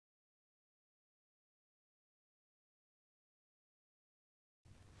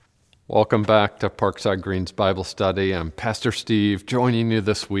Welcome back to Parkside Green's Bible Study. I'm Pastor Steve, joining you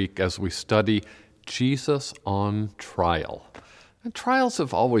this week as we study Jesus on trial. And trials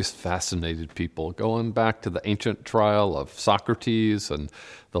have always fascinated people, going back to the ancient trial of Socrates and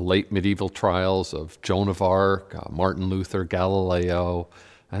the late medieval trials of Joan of Arc, Martin Luther, Galileo.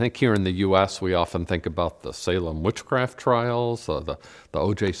 I think here in the U.S. we often think about the Salem witchcraft trials, the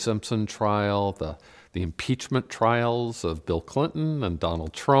O.J. Simpson trial, the impeachment trials of Bill Clinton and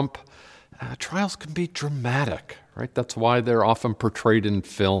Donald Trump. Trials can be dramatic, right? That's why they're often portrayed in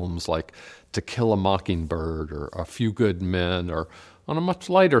films like To Kill a Mockingbird or A Few Good Men, or on a much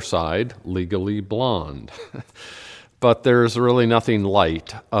lighter side, Legally Blonde. But there's really nothing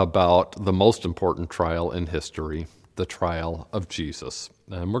light about the most important trial in history, the trial of Jesus.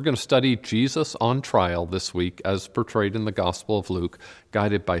 And we're going to study Jesus on trial this week as portrayed in the Gospel of Luke,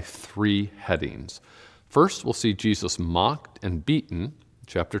 guided by three headings. First, we'll see Jesus mocked and beaten,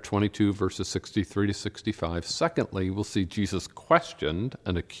 chapter 22, verses 63 to 65. Secondly, we'll see Jesus questioned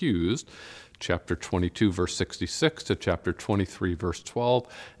and accused, chapter 22, verse 66 to chapter 23, verse 12.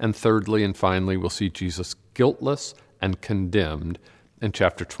 And thirdly and finally, we'll see Jesus guiltless and condemned in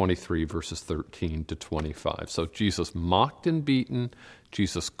chapter 23, verses 13 to 25. So Jesus mocked and beaten,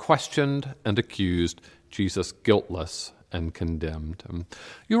 Jesus questioned and accused, Jesus guiltless and condemned.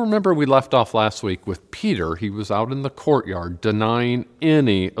 You'll remember we left off last week with Peter. He was out in the courtyard denying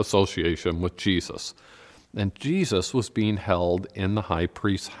any association with Jesus. And Jesus was being held in the high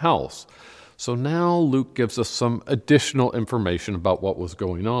priest's house. So now Luke gives us some additional information about what was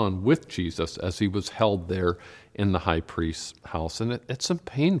going on with Jesus as he was held there in the high priest's house. And it's some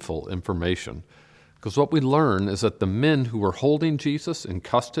painful information, because what we learn is that the men who were holding Jesus in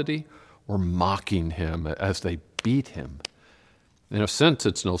custody were mocking him as they beat him. In a sense,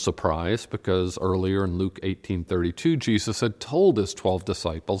 it's no surprise, because earlier in Luke 18:32, Jesus had told his 12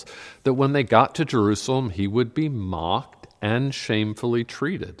 disciples that when they got to Jerusalem, he would be mocked and shamefully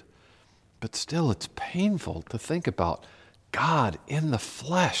treated. But still, it's painful to think about God in the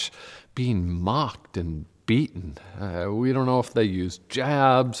flesh being mocked and beaten. We don't know if they used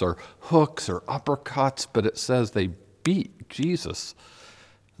jabs or hooks or uppercuts, but it says they beat Jesus.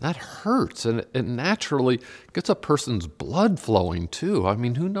 That hurts, and it naturally gets a person's blood flowing too. I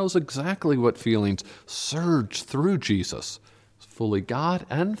mean, who knows exactly what feelings surged through Jesus, fully God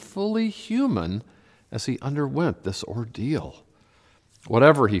and fully human, as he underwent this ordeal.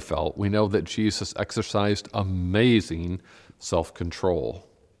 Whatever he felt, we know that Jesus exercised amazing self-control.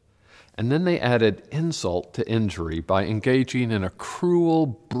 And then they added insult to injury by engaging in a cruel,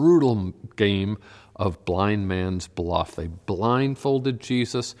 brutal game of blind man's bluff. They blindfolded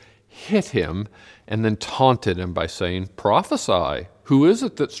Jesus, hit him, and then taunted him by saying, "Prophesy, who is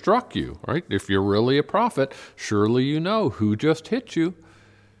it that struck you?" Right? If you're really a prophet, surely you know who just hit you.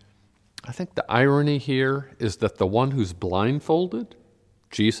 I think the irony here is that the one who's blindfolded,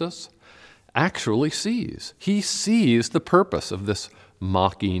 Jesus, actually sees. He sees the purpose of this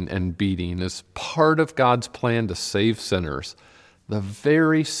mocking and beating as part of God's plan to save sinners, the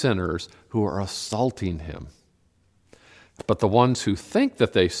very sinners who are assaulting him. But the ones who think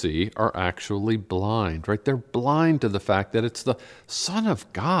that they see are actually blind, right? They're blind to the fact that it's the Son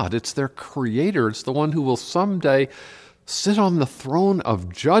of God, it's their Creator, it's the one who will someday sit on the throne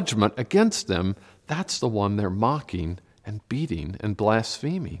of judgment against them. That's the one they're mocking and beating and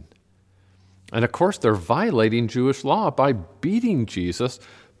blaspheming. And of course, they're violating Jewish law by beating Jesus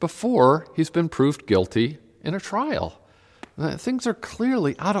before he's been proved guilty in a trial. Things are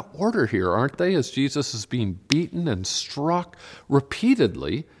clearly out of order here, aren't they, as Jesus is being beaten and struck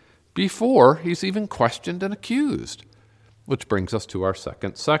repeatedly before he's even questioned and accused. Which brings us to our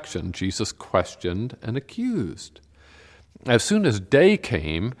second section, Jesus questioned and accused. As soon as day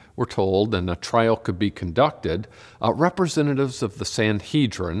came, we're told, and a trial could be conducted, representatives of the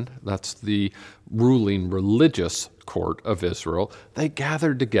Sanhedrin, that's the ruling religious court of Israel, they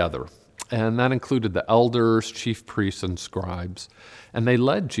gathered together. And that included the elders, chief priests, and scribes. And they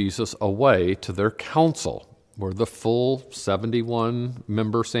led Jesus away to their council, where the full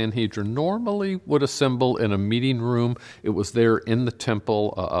 71-member Sanhedrin normally would assemble in a meeting room. It was there in the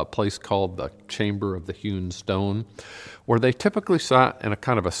temple, a place called the Chamber of the Hewn Stone, where they typically sat in a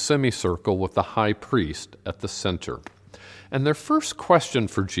kind of a semicircle with the high priest at the center. And their first question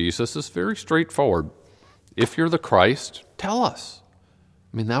for Jesus is very straightforward. If you're the Christ, tell us.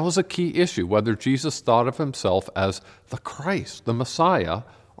 I mean, that was a key issue, whether Jesus thought of himself as the Christ, the Messiah,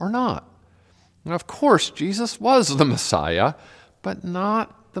 or not. And of course, Jesus was the Messiah, but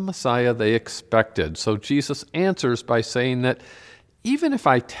not the Messiah they expected. So Jesus answers by saying that Even if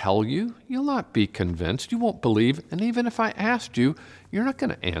I tell you, you'll not be convinced. You won't believe. And even if I asked you, you're not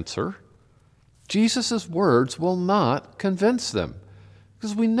going to answer. Jesus' words will not convince them.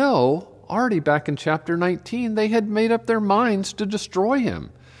 Because we know, already back in chapter 19, they had made up their minds to destroy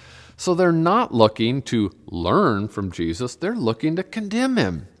him. So they're not looking to learn from Jesus. They're looking to condemn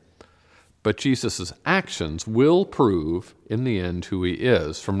him. But Jesus' actions will prove in the end who he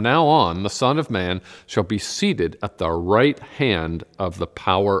is. From now on, the Son of Man shall be seated at the right hand of the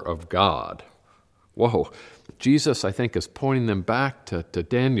power of God. Whoa. Jesus, I think, is pointing them back to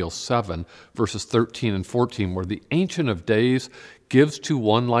Daniel 7, verses 13 and 14, where the Ancient of Days gives to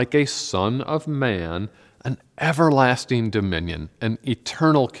one like a son of man an everlasting dominion, an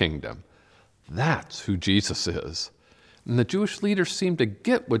eternal kingdom. That's who Jesus is. And the Jewish leaders seem to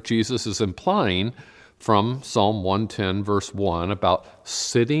get what Jesus is implying from Psalm 110, verse 1, about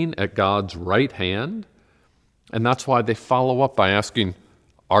sitting at God's right hand. And that's why they follow up by asking,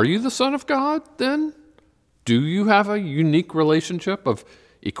 are you the Son of God then? Do you have a unique relationship of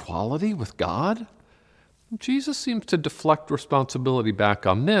equality with God? Jesus seems to deflect responsibility back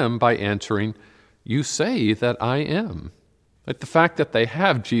on them by answering, you say that I am. Like the fact that they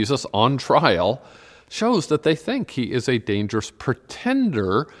have Jesus on trial shows that they think he is a dangerous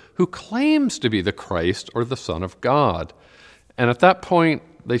pretender who claims to be the Christ or the Son of God. And at that point,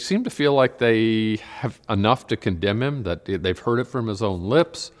 they seem to feel like they have enough to condemn him, that they've heard it from his own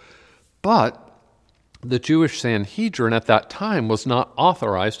lips. But the Jewish Sanhedrin at that time was not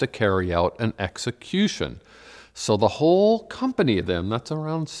authorized to carry out an execution. So the whole company of them, that's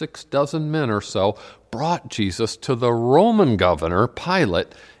around 6 men or so, brought Jesus to the Roman governor,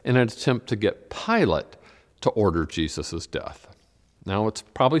 Pilate, in an attempt to get Pilate to order Jesus' death. Now, it's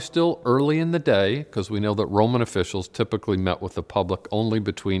probably still early in the day, because we know that Roman officials typically met with the public only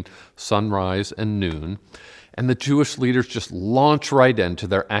between sunrise and noon, and the Jewish leaders just launch right into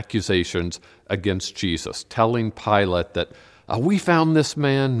their accusations against Jesus, telling Pilate that we found this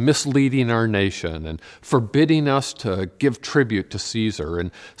man misleading our nation and forbidding us to give tribute to Caesar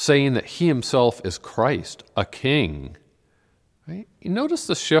and saying that he himself is Christ, a king. Right? You notice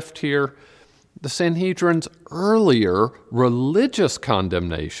the shift here? The Sanhedrin's earlier religious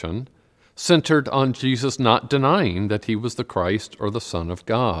condemnation centered on Jesus not denying that he was the Christ or the Son of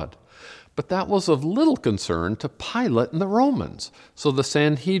God. But that was of little concern to Pilate and the Romans. So the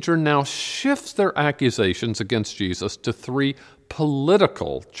Sanhedrin now shifts their accusations against Jesus to 3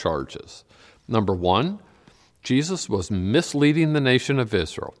 political charges. Number 1, Jesus was misleading the nation of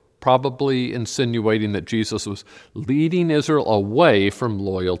Israel, probably insinuating that Jesus was leading Israel away from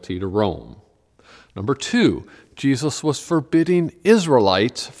loyalty to Rome. Number 2, Jesus was forbidding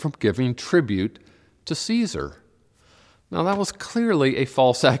Israelites from giving tribute to Caesar. Now, that was clearly a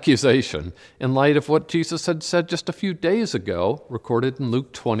false accusation in light of what Jesus had said just a few days ago, recorded in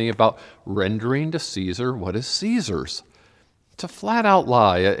Luke 20, about rendering to Caesar what is Caesar's. It's a flat-out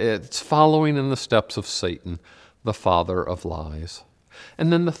lie. It's following in the steps of Satan, the father of lies.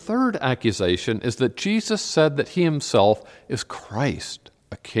 And then the third accusation is that Jesus said that he himself is Christ,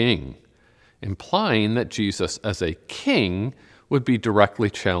 a king, implying that Jesus, as a king, would be directly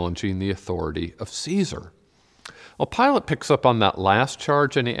challenging the authority of Caesar. Well, Pilate picks up on that last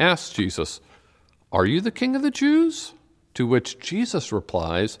charge and he asks Jesus, "Are you the king of the Jews?" To which Jesus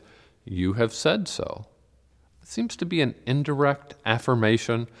replies, "You have said so." It seems to be an indirect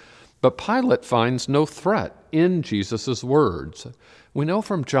affirmation, but Pilate finds no threat in Jesus' words. We know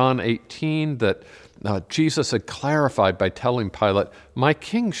from John 18 that Jesus had clarified by telling Pilate, "My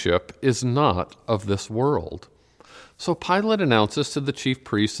kingship is not of this world." So Pilate announces to the chief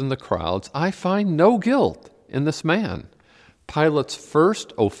priests and the crowds, "I find no guilt in this man." Pilate's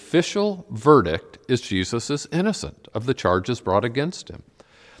first official verdict is Jesus is innocent of the charges brought against him.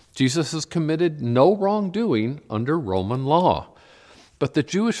 Jesus has committed no wrongdoing under Roman law. But the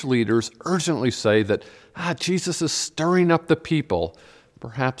Jewish leaders urgently say that Jesus is stirring up the people,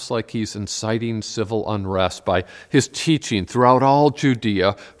 perhaps like he's inciting civil unrest by his teaching throughout all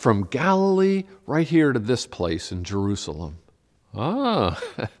Judea, from Galilee right here to this place in Jerusalem.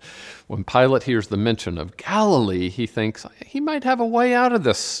 When Pilate hears the mention of Galilee, he thinks he might have a way out of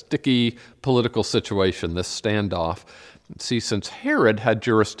this sticky political situation, this standoff. See, since Herod had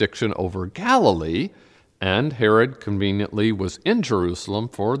jurisdiction over Galilee, and Herod conveniently was in Jerusalem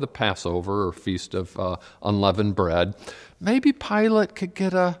for the Passover or Feast of Unleavened Bread, maybe Pilate could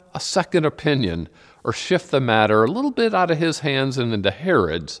get a second opinion or shift the matter a little bit out of his hands and into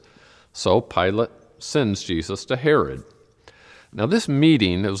Herod's. So Pilate sends Jesus to Herod. Now, this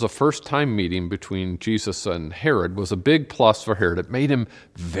meeting, it was a first-time meeting between Jesus and Herod, was a big plus for Herod. It made him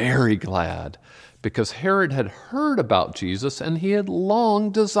very glad because Herod had heard about Jesus and he had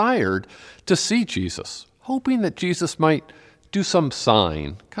long desired to see Jesus, hoping that Jesus might do some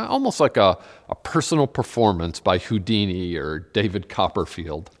sign, kind of almost like a personal performance by Houdini or David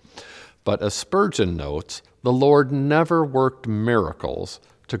Copperfield. But as Spurgeon notes, the Lord never worked miracles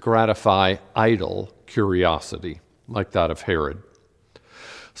to gratify idle curiosity like that of Herod.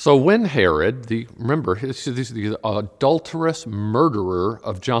 So when Herod, remember, he's the adulterous murderer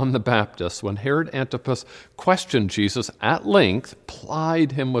of John the Baptist, when Herod Antipas questioned Jesus at length,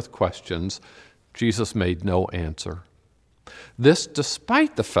 plied him with questions, Jesus made no answer. This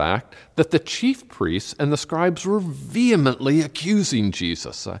despite the fact that the chief priests and the scribes were vehemently accusing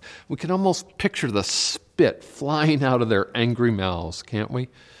Jesus. We can almost picture the spit flying out of their angry mouths, can't we?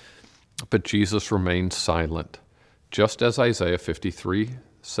 But Jesus remained silent, just as Isaiah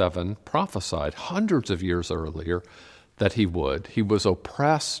 53:7 prophesied hundreds of years earlier that he would. He was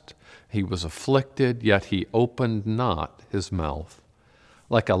oppressed, he was afflicted, yet he opened not his mouth.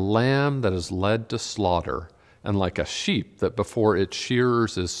 Like a lamb that is led to slaughter, and like a sheep that before its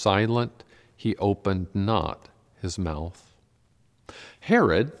shearers is silent, he opened not his mouth.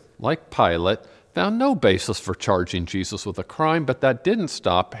 Herod, like Pilate, found no basis for charging Jesus with a crime, but that didn't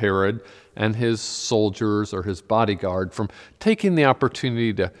stop Herod and his soldiers or his bodyguard from taking the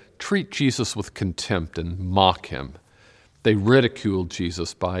opportunity to treat Jesus with contempt and mock him. They ridiculed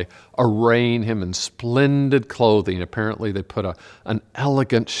Jesus by arraying him in splendid clothing. Apparently they put an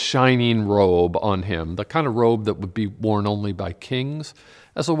elegant, shining robe on him, the kind of robe that would be worn only by kings,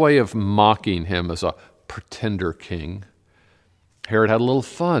 as a way of mocking him as a pretender king. Herod had a little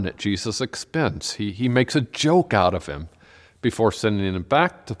fun at Jesus' expense. He makes a joke out of him before sending him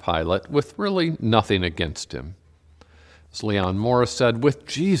back to Pilate with really nothing against him. As Leon Morris said, with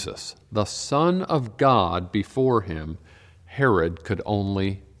Jesus, the Son of God, before him, Herod could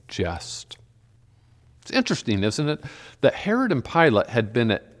only jest. It's interesting, isn't it, that Herod and Pilate had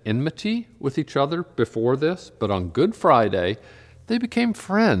been at enmity with each other before this, but on Good Friday, they became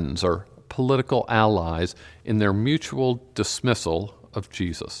friends or political allies in their mutual dismissal of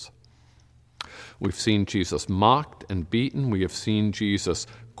Jesus. We've seen Jesus mocked and beaten. We have seen Jesus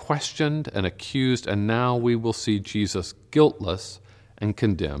questioned and accused, and now we will see Jesus guiltless and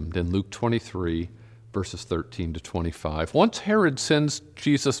condemned in Luke 23, verses 13 to 25. Once Herod sends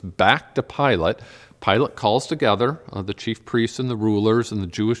Jesus back to Pilate, Pilate calls together the chief priests and the rulers and the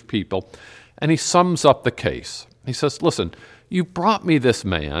Jewish people, and he sums up the case. He says, listen, you brought me this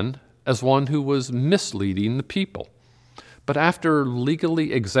man as one who was misleading the people. But after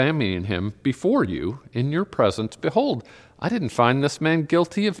legally examining him before you, in your presence, behold, I didn't find this man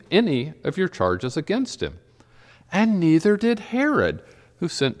guilty of any of your charges against him. And neither did Herod, who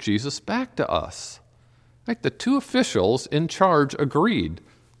sent Jesus back to us. Like the two officials in charge agreed.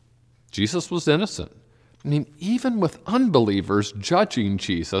 Jesus was innocent. I mean, even with unbelievers judging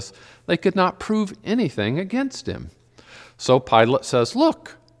Jesus, they could not prove anything against him. So Pilate says,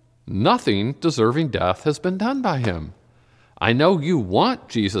 look, nothing deserving death has been done by him. I know you want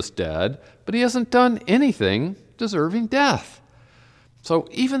Jesus dead, but he hasn't done anything deserving death. So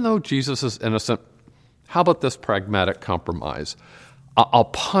even though Jesus is innocent, how about this pragmatic compromise? I'll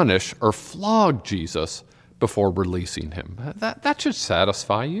punish or flog Jesus before releasing him. That should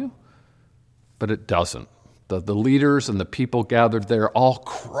satisfy you. But it doesn't. The leaders and the people gathered there all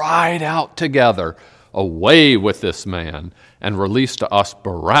cried out together, away with this man, and release to us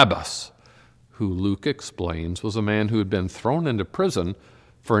Barabbas, who Luke explains was a man who had been thrown into prison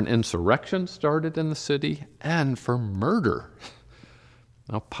for an insurrection started in the city and for murder.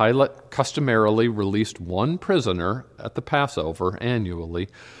 Now, Pilate customarily released one prisoner at the Passover annually,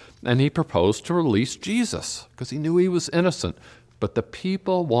 and he proposed to release Jesus because he knew he was innocent. But the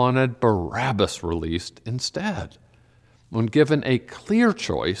people wanted Barabbas released instead. When given a clear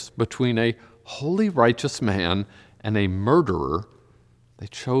choice between a holy, righteous man and a murderer, they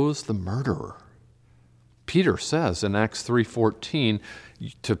chose the murderer. Peter says in Acts 3:14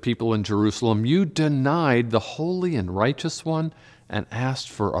 to people in Jerusalem, you denied the holy and righteous one and asked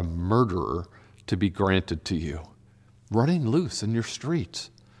for a murderer to be granted to you, running loose in your streets.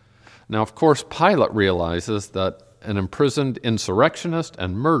 Now, of course, Pilate realizes that an imprisoned insurrectionist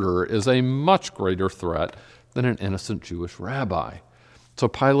and murderer is a much greater threat than an innocent Jewish rabbi. So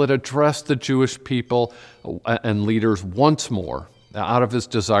Pilate addressed the Jewish people and leaders once more out of his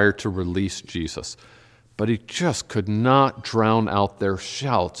desire to release Jesus. But he just could not drown out their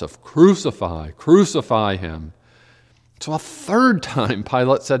shouts of, crucify, crucify him. So a third time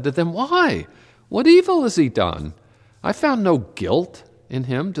Pilate said to them, why? What evil has he done? I found no guilt in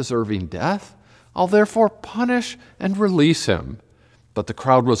him deserving death. I'll therefore punish and release him. But the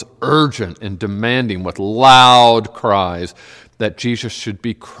crowd was urgent in demanding with loud cries that Jesus should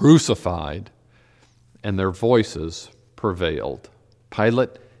be crucified, and their voices prevailed.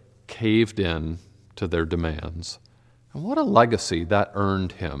 Pilate caved in to their demands. And what a legacy that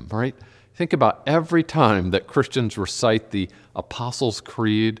earned him, right? Think about every time that Christians recite the Apostles'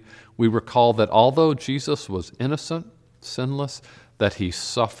 Creed, we recall that although Jesus was innocent, sinless, that he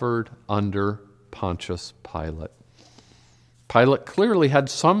suffered under Pontius Pilate. Pilate clearly had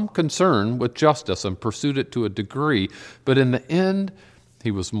some concern with justice and pursued it to a degree, but in the end,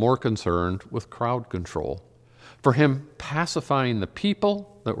 he was more concerned with crowd control. For him, pacifying the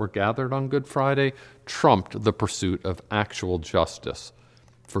people that were gathered on Good Friday trumped the pursuit of actual justice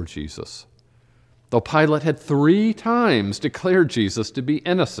for Jesus. Though Pilate had 3 times declared Jesus to be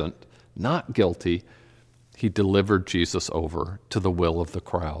innocent, not guilty, he delivered Jesus over to the will of the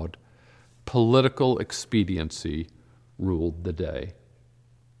crowd. Political expediency ruled the day.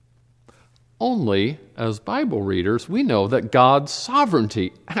 Only, as Bible readers, we know that God's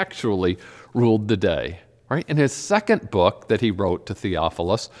sovereignty actually ruled the day. Right? In his second book that he wrote to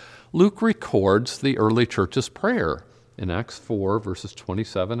Theophilus, Luke records the early church's prayer in Acts 4, verses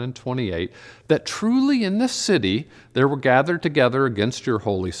 27 and 28, that truly in this city there were gathered together against your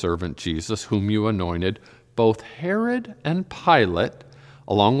holy servant Jesus, whom you anointed, both Herod and Pilate,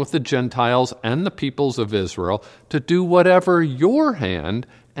 along with the Gentiles and the peoples of Israel, to do whatever your hand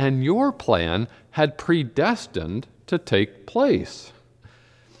and your plan had predestined to take place.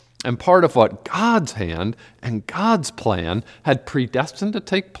 And part of what God's hand and God's plan had predestined to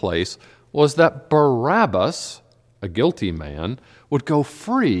take place was that Barabbas, a guilty man, would go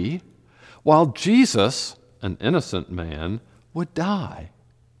free, while Jesus, an innocent man, would die.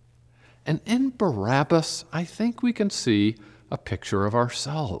 And in Barabbas, I think we can see a picture of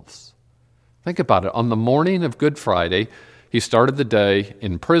ourselves. Think about it. On the morning of Good Friday, he started the day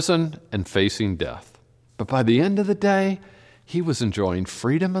in prison and facing death. But by the end of the day, he was enjoying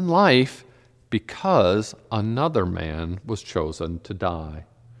freedom and life because another man was chosen to die.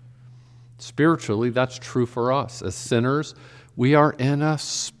 Spiritually, that's true for us. As sinners, we are in a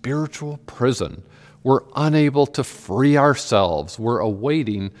spiritual prison. We're unable to free ourselves. We're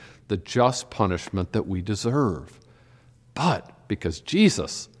awaiting the just punishment that we deserve. But because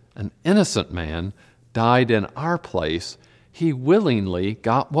Jesus, an innocent man, died in our place, he willingly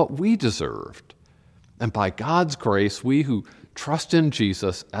got what we deserved. And by God's grace, we who trust in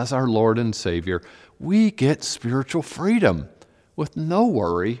Jesus as our Lord and Savior, we get spiritual freedom with no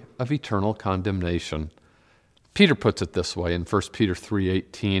worry of eternal condemnation. Peter puts it this way in 1 Peter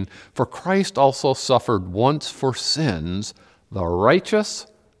 3:18, "For Christ also suffered once for sins, the righteous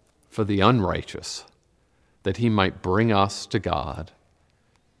for the unrighteous, that he might bring us to God."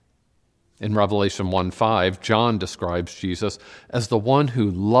 In Revelation 1:5, John describes Jesus as the one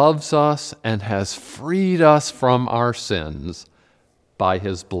who loves us and has freed us from our sins by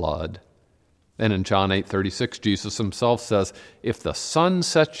his blood. And in John 8:36, Jesus himself says, "If the Son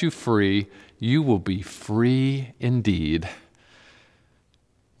sets you free, you will be free indeed."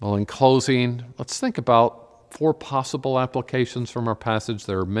 Well, in closing, let's think about 4 possible applications from our passage.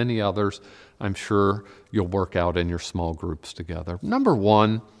 There are many others I'm sure you'll work out in your small groups together. Number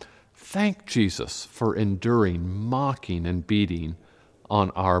 1, thank Jesus for enduring mocking and beating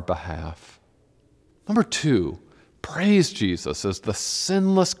on our behalf. Number 2, praise Jesus as the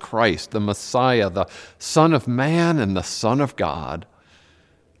sinless Christ, the Messiah, the Son of Man and the Son of God.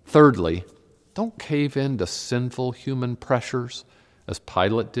 Thirdly, don't cave in to sinful human pressures as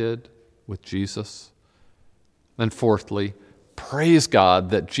Pilate did with Jesus. And fourthly, praise God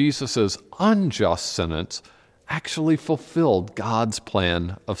that Jesus' unjust sentence actually fulfilled God's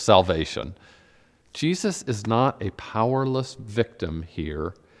plan of salvation. Jesus is not a powerless victim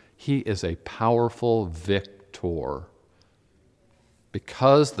here. He is a powerful victor.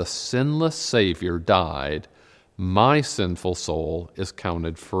 Because the sinless Savior died, my sinful soul is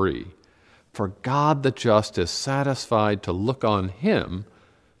counted free. For God the just is satisfied to look on him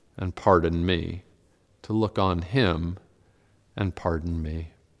and pardon me, to look on him and pardon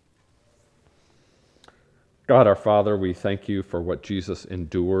me. God our Father, we thank you for what Jesus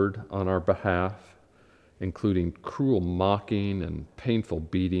endured on our behalf, including cruel mocking and painful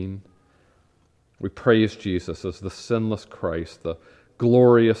beating. We praise Jesus as the sinless Christ, the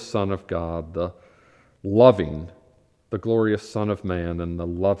glorious Son of God, the glorious Son of Man, and the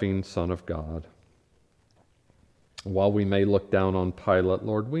loving Son of God. While we may look down on Pilate,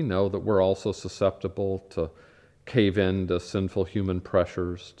 Lord, we know that we're also susceptible to cave in to sinful human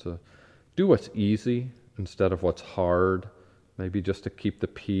pressures, to do what's easy instead of what's hard, maybe just to keep the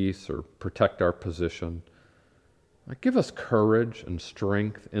peace or protect our position. Give us courage and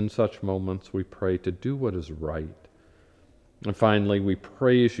strength in such moments, we pray, to do what is right. And finally, we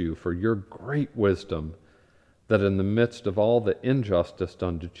praise you for your great wisdom, that in the midst of all the injustice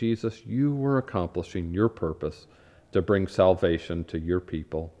done to Jesus, you were accomplishing your purpose to bring salvation to your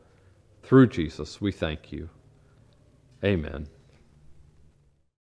people. Through Jesus, we thank you. Amen.